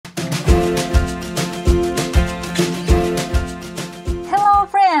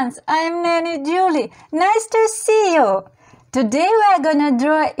I'm Nanny Julie. Nice to see you. Today we are gonna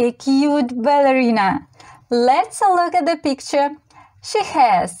draw a cute ballerina. Let's look at the picture. She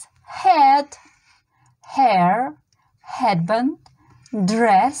has head, hair, headband,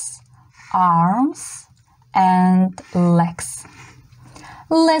 dress, arms, and legs.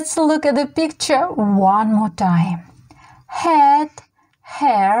 Let's look at the picture one more time. Head,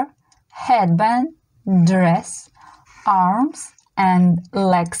 hair, headband, dress, arms, and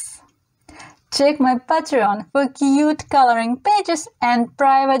legs. Check my Patreon for cute coloring pages and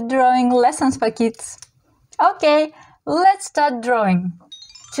private drawing lessons for kids. Okay, let's start drawing.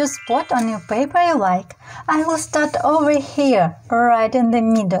 Choose spot on your paper you like. I will start over here, right in the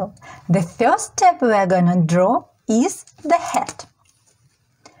middle. The first step we are gonna draw is the head.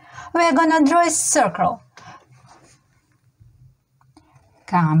 We are gonna draw a circle.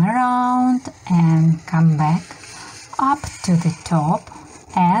 Come around and come back up to the top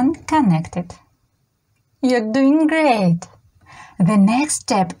and connect it. You're doing great. The next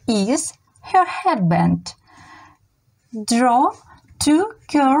step is her headband. Draw two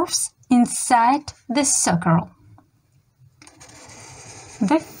curves inside the circle.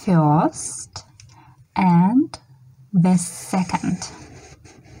 The first and the second.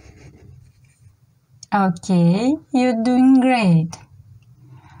 Okay, you're doing great.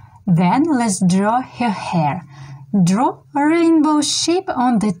 Then let's draw her hair. Draw a rainbow shape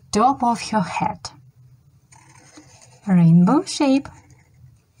on the top of her head. Rainbow shape.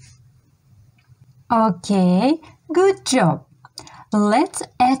 Okay, good job. Let's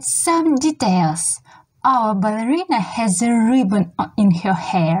add some details. Our ballerina has a ribbon in her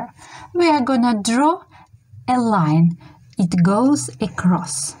hair. We are gonna draw a line. It goes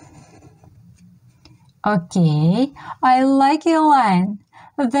across. Okay, I like a line.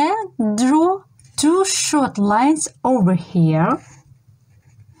 Then draw two short lines over here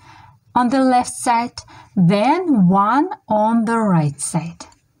on the left side, then one on the right side.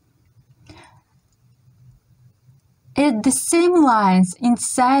 Add the same lines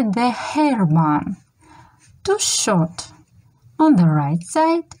inside the hairband. Two short on the right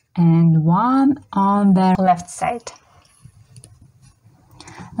side and one on the left side.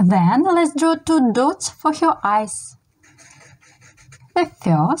 Then let's draw two dots for her eyes. The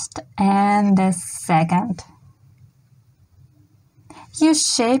first and the second.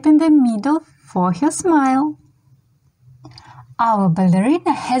 Use shape in the middle for her smile. Our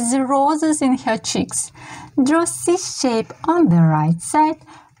ballerina has roses in her cheeks. Draw C shape on the right side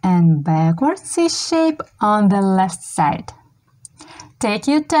and backward C shape on the left side. Take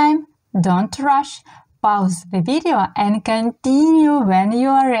your time, don't rush. Pause the video and continue when you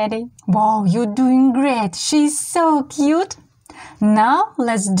are ready. Wow, you're doing great. She's so cute. Now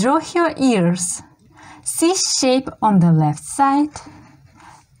let's draw her ears. C shape on the left side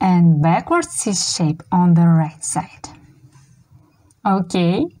and backward C shape on the right side.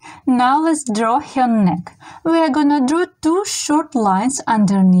 Okay, now let's draw her neck. We are gonna draw two short lines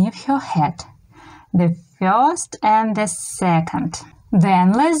underneath her head. The first and the second.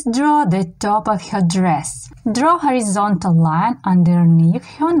 Then let's draw the top of her dress. Draw a horizontal line underneath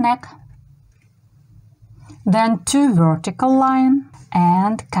her neck. Then two vertical lines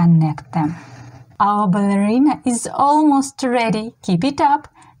and connect them. Our ballerina is almost ready. Keep it up.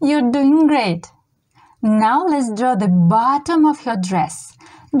 You're doing great. Now let's draw the bottom of her dress.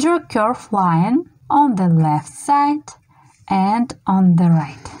 Draw a curved line on the left side and on the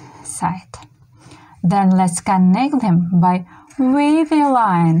right side. Then let's connect them by wavy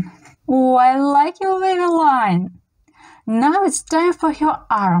line. Oh, I like your wavy line. Now it's time for her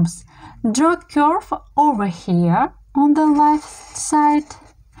arms. Draw a curve over here on the left side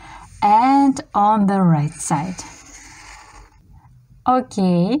and on the right side.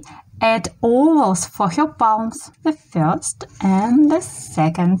 Okay, add ovals for her palms, the first and the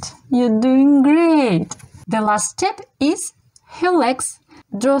second. You're doing great. The last step is her legs.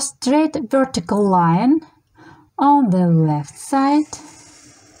 Draw a straight vertical line on the left side,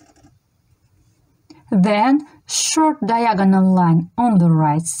 then short diagonal line on the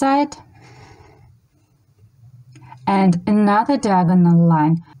right side, and another diagonal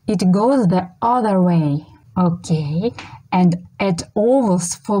line. It goes the other way. Okay, and add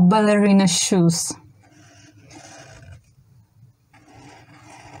ovals for ballerina shoes.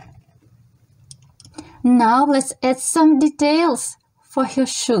 Now let's add some details for her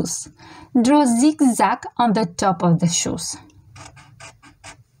shoes. Draw zigzag on the top of the shoes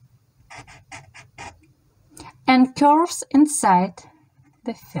and curves inside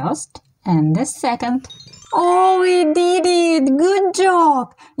the first and the second. Oh, we did it! Good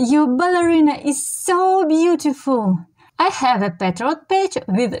job! Your ballerina is so beautiful. I have a Patreon page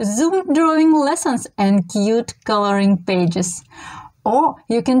with Zoom drawing lessons and cute coloring pages. Or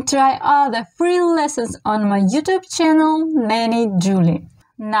you can try other free lessons on my YouTube channel, Nanny Julie.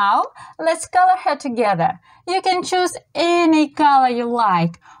 Now, let's color her together. You can choose any color you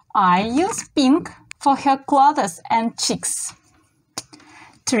like. I use pink for her clothes and cheeks.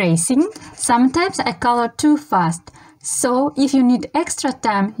 Tracing. Sometimes I color too fast. So, if you need extra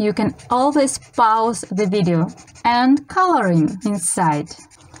time, you can always pause the video. And coloring inside.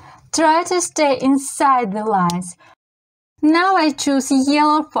 Try to stay inside the lines. Now I choose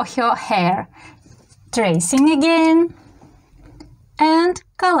yellow for her hair. Tracing again. And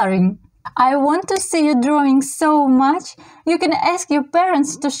coloring. I want to see you drawing so much. You can ask your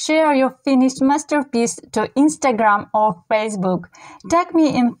parents to share your finished masterpiece to Instagram or Facebook. Tag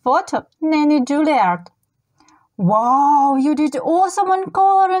me in photo, Nanny Julie Art. Wow, you did awesome on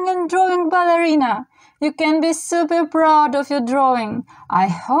coloring and drawing ballerina. You can be super proud of your drawing. I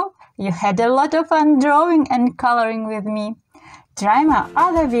hope you had a lot of fun drawing and coloring with me. Try my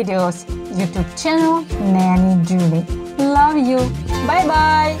other videos, YouTube channel, Nanny Julie. Love you. Bye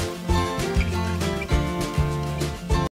bye.